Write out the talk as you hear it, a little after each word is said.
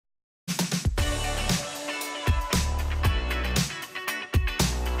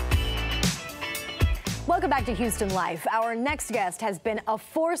Welcome back to Houston Life. Our next guest has been a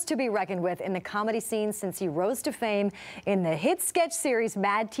force to be reckoned with in the comedy scene since he rose to fame in the hit sketch series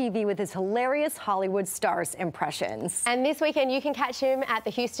Mad TV with his hilarious Hollywood stars impressions. And this weekend you can catch him at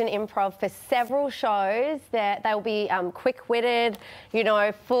the Houston Improv for several shows. They'll be quick-witted, you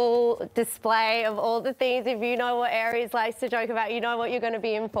know, full display of all the things. If you know what Aries likes to joke about, you know what you're going to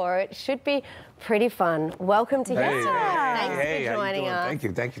be in for. It should be pretty fun. Welcome to Houston. Thanks for joining us.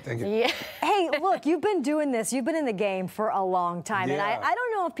 Thank you. Yeah. Hey, look, you've been doing this. You've been in the game for a long time. Yeah. And I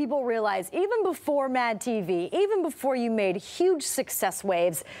don't know if people realize, even before Mad TV, even before you made huge success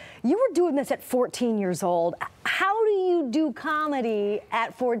waves, you were doing this at 14 years old. How do you do comedy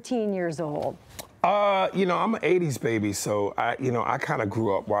at 14 years old? You know, I'm an 80s baby, so I kind of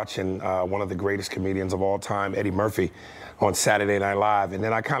grew up watching one of the greatest comedians of all time, Eddie Murphy, on Saturday Night Live. And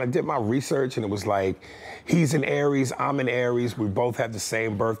then I kind of did my research, and it was like, he's an Aries, I'm an Aries. We both have the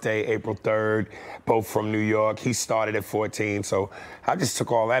same birthday, April 3rd, both from New York. He started at 14, so I just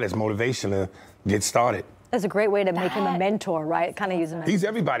took all that as motivation to get started. That's a great way to make him a mentor, right? Kind of use him as... He's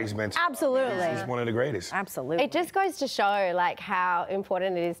everybody's mentor. Absolutely. He's one of the greatest. Absolutely. It just goes to show, like, how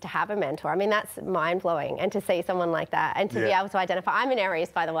important it is to have a mentor. I mean, that's mind-blowing, and to see someone like that, and to be able to identify. I'm an Aries,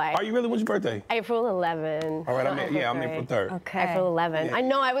 by the way. Are you really? What's your birthday? April 11. All right, I'm April 3rd. Okay. April 11. Yeah. I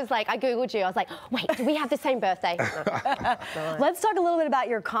know, I was like, I Googled you. I was like, wait, do we have the same birthday? Let's talk a little bit about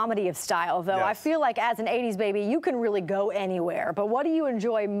your comedy of style, though. Yes. I feel like as an 80s baby, you can really go anywhere. But what do you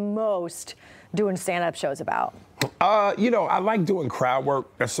enjoy most doing stand-up shows about? You know, I like doing crowd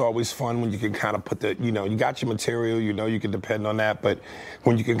work. That's always fun when you can kind of put the, you know, you got your material, you know, you can depend on that. But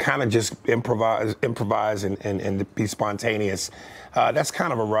when you can kind of just improvise and be spontaneous, that's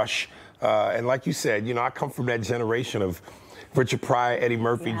kind of a rush. And like you said, you know, I come from that generation of Richard Pryor, Eddie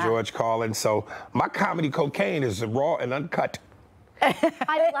Murphy, George Carlin. So my comedy cocaine is raw and uncut.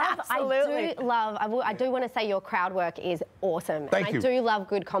 I do want to say your crowd work is awesome. Thank you. I do love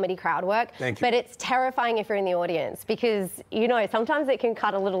good comedy crowd work. Thank you. But it's terrifying if you're in the audience because, you know, sometimes it can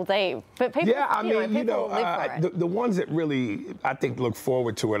cut a little deep. But people, people live for it. The ones that really, I think, look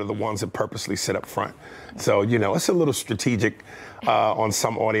forward to it are the ones that purposely sit up front. So, you know, it's a little strategic on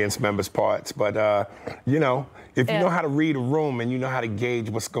some audience members' parts. But, you know, if you know how to read a room and you know how to gauge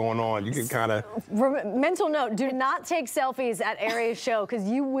what's going on, you can kind of... Mental note, do not take selfies at Aries' show because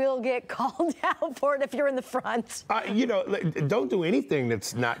you will get called out for it if you're in the front. You know, don't do anything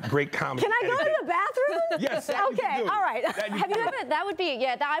that's not great comedy. Can I go to the bathroom? Yes, okay, all right. Have you ever, that would be,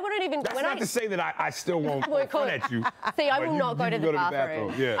 I wouldn't even... That's not to say that I still won't go in front at you. See, I will not go to the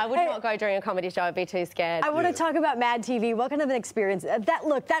bathroom. Yeah. I would not go during a comedy show. I'd be too scared. I want to talk about Mad TV. What kind of an experience?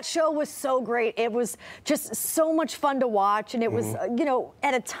 That show was so great. It was just so much fun to watch, and it was, you know,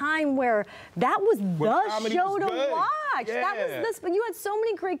 at a time where that was the show to watch. Yeah. That was this, but you had so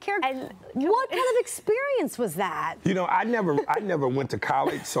many great characters. And what kind of experience was that? You know, I never went to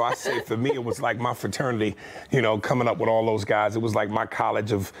college, so I say for me it was like my fraternity. You know, coming up with all those guys, it was like my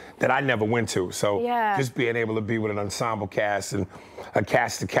college that I never went to. So just being able to be with an ensemble cast and a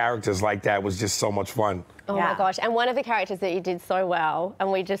cast of characters like that was just so much fun. Oh my gosh, and one of the characters that you did so well, and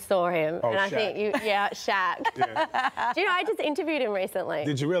we just saw him, and I Shaq. think you, Shaq. Do you know, I just interviewed him recently.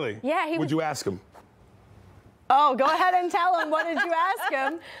 Did you really? Yeah, What'd you ask him? Oh, go ahead and tell him. What did you ask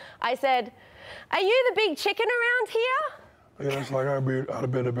him? I said, are you the big chicken around here? Yeah, it's like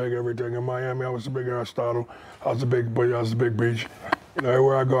I'd been the big everything. In Miami, I was the big Aristotle. I was the big boy. I was the big beach. You know,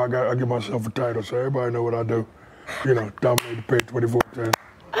 everywhere I go, I give myself a title, so everybody know what I do. You know, dominate the page 24/10.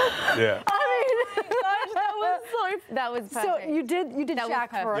 Yeah. That was perfect. So you did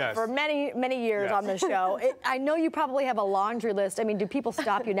Shaq for many years on the show. I know you probably have a laundry list. I mean, do people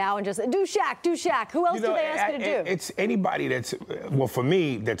stop you now and just do Shaq? Who else do they ask you to do? It's anybody that's, well, for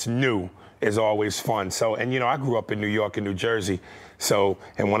me, that's new is always fun. So, and you know, I grew up in New York and New Jersey. So,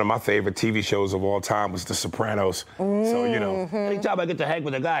 and one of my favorite TV shows of all time was The Sopranos. So, you know, anytime I get to hang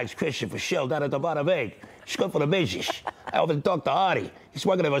with a guy, it's Christian for show down at the bottom egg. It's good for the business. I often talk to Artie. He's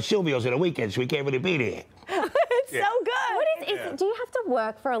working at Silvio's on the weekends, so he can't really be there. It's so good. Do you have to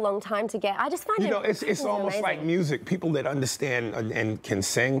work for a long time to get? I just find You know, it's almost amazing. like music. People that understand and can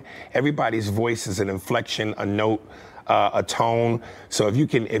sing, everybody's voice is an inflection, a note, a tone. So if you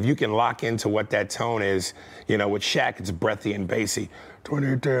can lock into what that tone is, you know, with Shaq, it's breathy and bassy.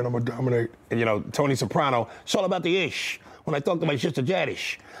 28-10, I'm gonna dominate. And you know, Tony Soprano, it's all about the ish. When I talk to my sister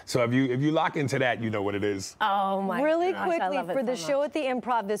Jadish. So if you lock into that, you know what it is. Oh my Really gosh, quickly, for the show at the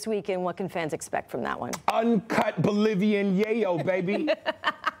Improv this weekend, what can fans expect from that one? Uncut Bolivian yayo, baby.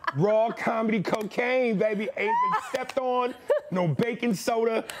 Raw comedy cocaine, baby. Ain't been stepped on. No baking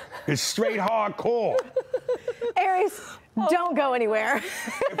soda. It's straight hardcore. Aries, Don't go anywhere.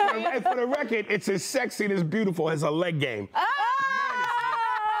 And for the record, it's as sexy and as beautiful as a leg game. Oh!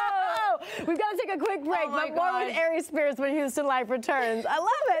 We've got to take a quick break, but more with Aries Spears when Houston Life returns. I love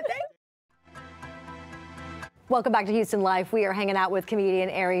it. Thank you. Welcome back to Houston Life. We are hanging out with comedian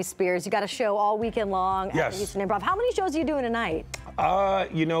Aries Spears. You got a show all weekend long at the Houston Improv. How many shows are you doing tonight?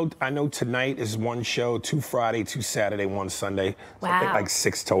 You know, I know tonight is one show, 2 Friday, 2 Saturday, 1 Sunday. So I think like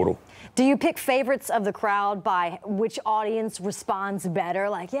 6 total. Do you pick favorites of the crowd by which audience responds better?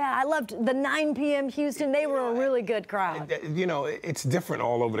 Like, yeah, I loved the 9 p.m. Houston. They were a really good crowd. You know, it's different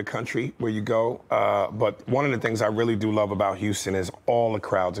all over the country where you go. But one of the things I really do love about Houston is all the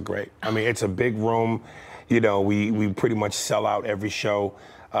crowds are great. I mean, it's a big room. You know, we pretty much sell out every show.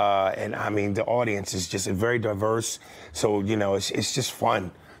 And I mean, the audience is just very diverse. So, you know, it's just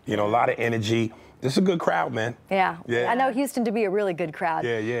fun. You know, a lot of energy. This is a good crowd, man. Yeah. I know Houston to be a really good crowd.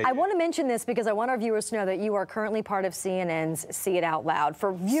 Yeah. I want to mention this because I want our viewers to know that you are currently part of CNN's See It Out Loud.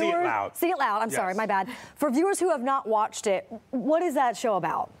 For viewers, See It Loud. I'm sorry, my bad. For viewers who have not watched it, what is that show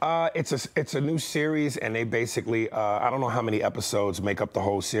about? It's a new series, and they basically I don't know how many episodes make up the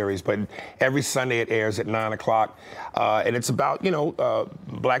whole series, but every Sunday it airs at 9 o'clock, and it's about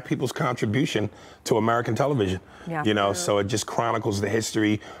Black people's contribution to American television. You know, so it just chronicles the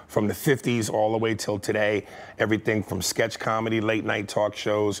history from the 50s all the way till today. Everything from sketch comedy, late night talk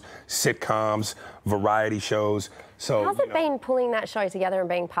shows, sitcoms, variety shows. So how's it been pulling that show together and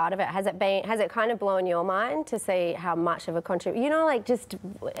being part of it? Has it kind of blown your mind to see how much of a contribution, you know, like just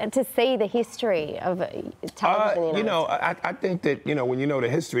to see the history of television? You know, I think that, you know, when you know the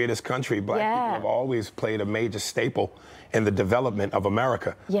history of this country, Black people have always played a major staple in the development of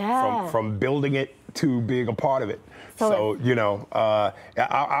America. From building it to being a part of it. So you know, I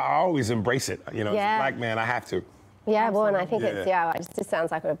always embrace it. You know, as a Black man, I have to. Yeah, well, and I think it just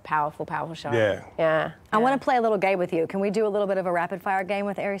sounds like a powerful, powerful show. Yeah. I want to play a little game with you. Can we do a little bit of a rapid fire game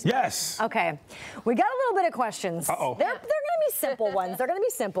with Aries? Yes. Okay. We got a little bit of questions. Uh-oh. They're going to be simple ones. They're going to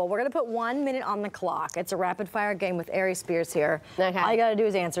be simple. We're going to put 1 minute on the clock. It's a rapid fire game with Aries Spears here. Okay. All you got to do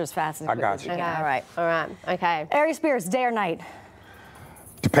is answer as fast as I got you. Okay. All right. All right. Okay. Aries Spears, day or night?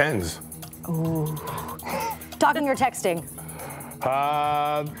 Depends. Ooh. Talking or texting?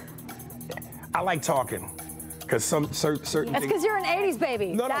 I like talking. Because certain That's things... because you're an 80s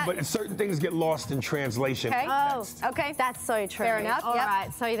baby. No, but certain things get lost in translation. Okay. Oh, okay. That's so true. Fair enough. All right.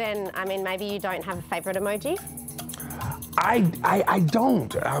 So then, I mean, maybe you don't have a favorite emoji? I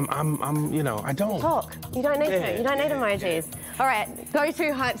don't. You know, I don't. Talk. You don't need to. You don't need emojis. All right.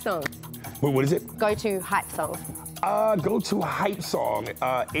 Go-to hype song. What is it? Go-to hype song. Go-to hype song.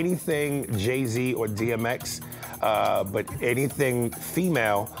 Anything Jay-Z or DMX. But anything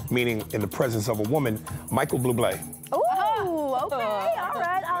female, meaning in the presence of a woman, Michael Bublé. Oh, okay. All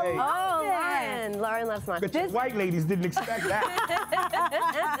right. I love it. Lauren loves Michael. But white ladies didn't expect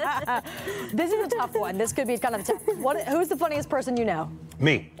that. This is a tough one. This could be kind of tough. Who's the funniest person you know?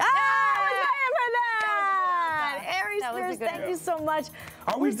 Me. Aries Spears, thank you so much.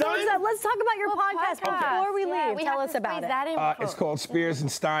 Are we done? Let's talk about your podcast before we leave. We Tell us about it. It's called Spears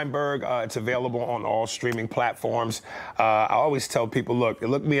and Steinberg. It's available on all streaming platforms. I always tell people,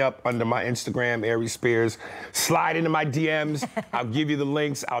 look me up under my Instagram, Aries Spears. Slide into my DMs. I'll give you the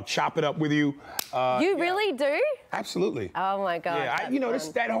links. I'll chop it up with you. You really do? Absolutely. Oh my God. Yeah, you know,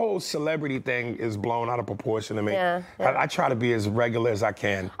 that whole celebrity thing is blown out of proportion to me. I try to be as regular as I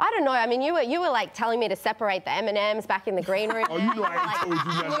can. I don't know. I mean, you were like telling me to separate the M&Ms back in the green room. Oh, you know I ain't told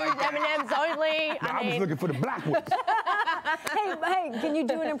you nothing like that. M&Ms only. No, I was looking for the black ones. Hey, can you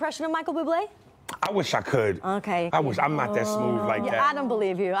do an impression of Michael Bublé? I wish I could. Okay. I wish. I'm not that smooth like that. I don't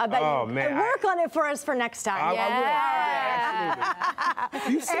believe you. I bet you. Man, work on it for us for next time. I will.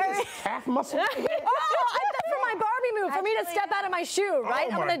 Absolutely. You see this calf muscle? Oh, I bet for my Barbie move, for me to step out of my shoe,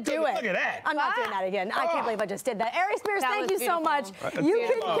 right? I'm going to do it. Look at that. I'm not doing that again. I can't believe I just did that. Aries Spears, thank you so much. You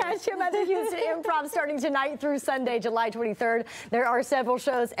can catch him at the Houston Improv starting tonight through Sunday, July 23rd. There are several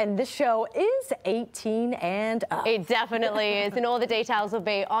shows, and this show is 18 and up. It definitely is, and all the details will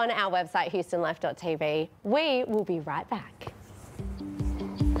be on our website, houstonlife.tv. We will be right back.